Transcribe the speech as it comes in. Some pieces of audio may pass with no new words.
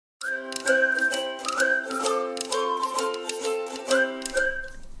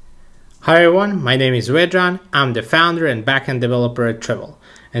Hi everyone, my name is Vedran. I'm the founder and backend developer at Treblle.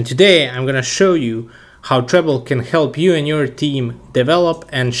 And today I'm going to show you how Treblle can help you and your team develop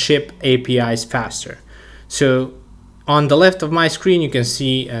and ship APIs faster. So on the left of my screen, you can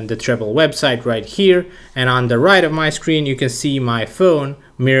see the Treblle website right here. And on the right of my screen, you can see my phone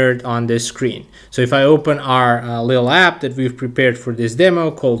mirrored on this screen. So if I open our little app that we've prepared for this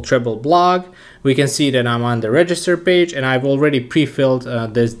demo called Treblle blog, we can see that I'm on the register page and I've already pre-filled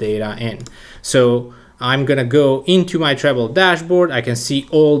this data in. So I'm gonna go into my Treblle dashboard. I can see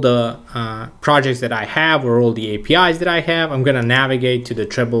all the projects that I have or all the APIs that I have. I'm gonna navigate to the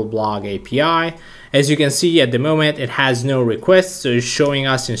Treblle blog API. As you can see at the moment, it has no requests, so it's showing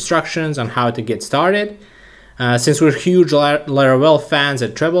us instructions on how to get started. Since we're huge Laravel fans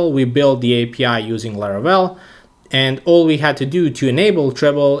at Treblle, we built the API using Laravel. And all we had to do to enable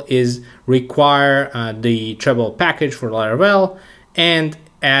Treblle is require the Treblle package for Laravel and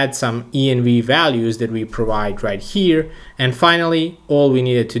add some env values that we provide right here. And finally, all we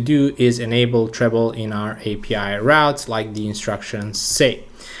needed to do is enable Treblle in our API routes like the instructions say.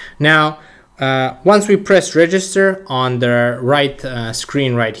 Now, once we press register on the right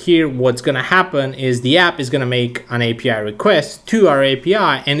screen right here, what's going to happen is the app is going to make an API request to our API,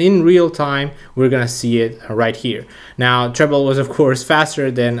 and in real time, we're going to see it right here. Now, Treblle was, of course, faster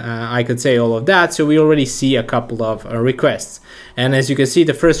than I could say all of that, so we already see a couple of requests. And as you can see,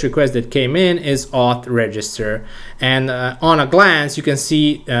 the first request that came in is auth register. And on a glance, you can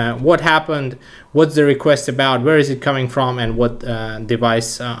see what happened, what's the request about, where is it coming from, and what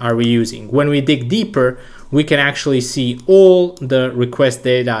device are we using. When we dig deeper, we can actually see all the request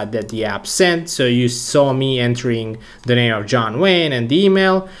data that the app sent. So you saw me entering the name of John Wayne and the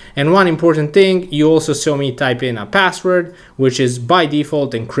email. And one important thing, you also saw me type in a password, which is by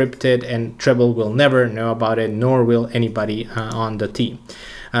default encrypted, and Treblle will never know about it, nor will anybody on the team.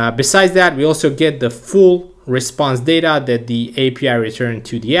 Besides that, we also get the full response data that the API returned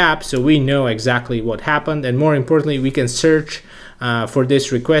to the app, so we know exactly what happened, and more importantly, we can search for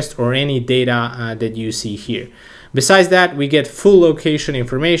this request or any data that you see here. Besides that, we get full location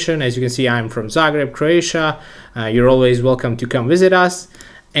information. As you can see, I'm from Zagreb, Croatia. You're always welcome to come visit us.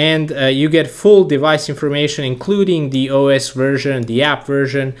 And you get full device information, including the OS version, the app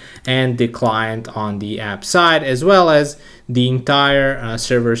version, and the client on the app side, as well as the entire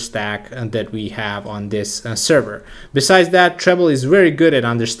server stack that we have on this server. Besides that, Treblle is very good at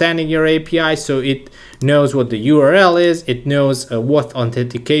understanding your API, so it knows what the URL is, it knows what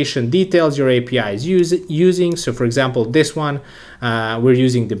authentication details your API is using. So for example, this one, we're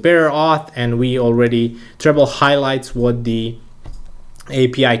using the bearer auth, and Treblle highlights what the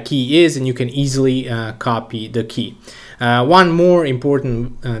API key is, and you can easily copy the key. One more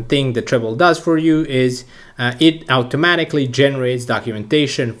important thing that Treblle does for you is it automatically generates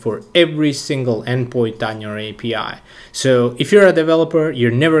documentation for every single endpoint on your API. So if you're a developer,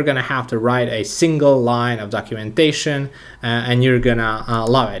 you're never gonna have to write a single line of documentation, and you're gonna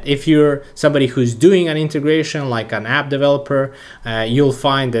love it. If you're somebody who's doing an integration like an app developer, you'll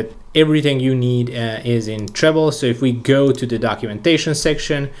find that everything you need is in Treblle. So if we go to the documentation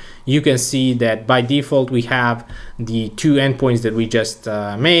section, you can see that by default we have the two endpoints that we just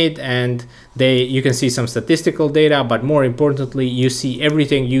made, and you can see some statistical data, but more importantly, you see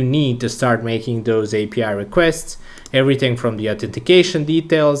everything you need to start making those API requests, everything from the authentication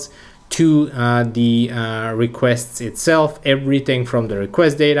details to the requests itself, everything from the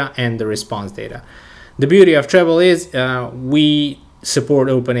request data and the response data. The beauty of Treblle is we support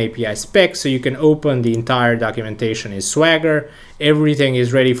open API specs, so you can open the entire documentation in Swagger. Everything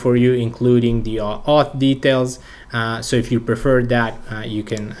is ready for you, including the auth details. So if you prefer that, you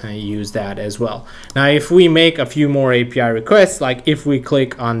can use that as well. Now, if we make a few more API requests, like if we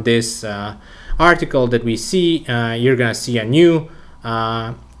click on this article that we see, you're gonna see a new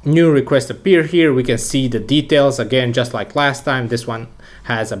request appear here. We can see the details again, just like last time. This one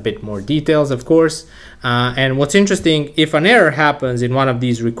has a bit more details, of course. And what's interesting, if an error happens in one of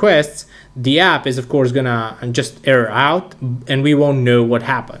these requests, the app is of course gonna just error out and we won't know what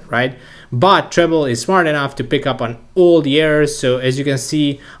happened, right? But Treblle is smart enough to pick up on all the errors. So as you can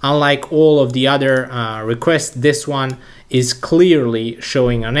see, unlike all of the other requests, this one is clearly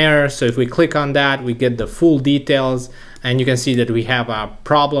showing an error. So if we click on that, we get the full details, and you can see that we have a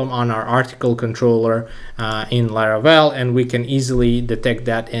problem on our article controller in Laravel, and we can easily detect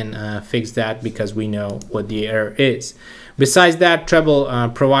that and fix that because we know what the error is. Besides that,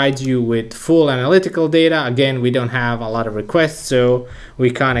 Treblle provides you with full analytical data. Again, we don't have a lot of requests, so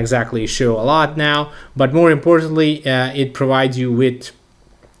we can't exactly show a lot now, but more importantly, it provides you with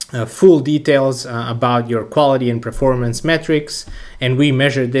full details about your quality and performance metrics, and we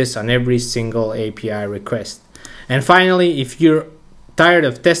measure this on every single API request. And finally, if you're tired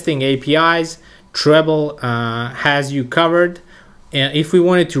of testing APIs, Treblle has you covered. If we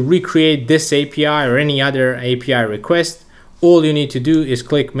wanted to recreate this API or any other API request, all you need to do is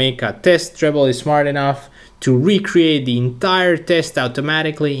click make a test. Treblle is smart enough to recreate the entire test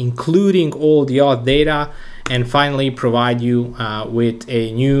automatically, including all the auth data, and finally provide you with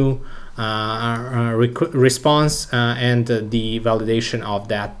a new response and the validation of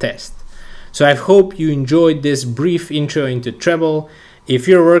that test. So I hope you enjoyed this brief intro into Treblle. If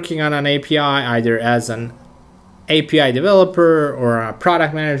you're working on an API, either as an API developer or a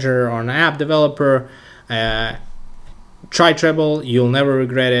product manager or an app developer, try Treblle. You'll never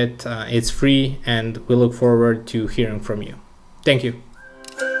regret it. It's free, and we look forward to hearing from you. Thank you.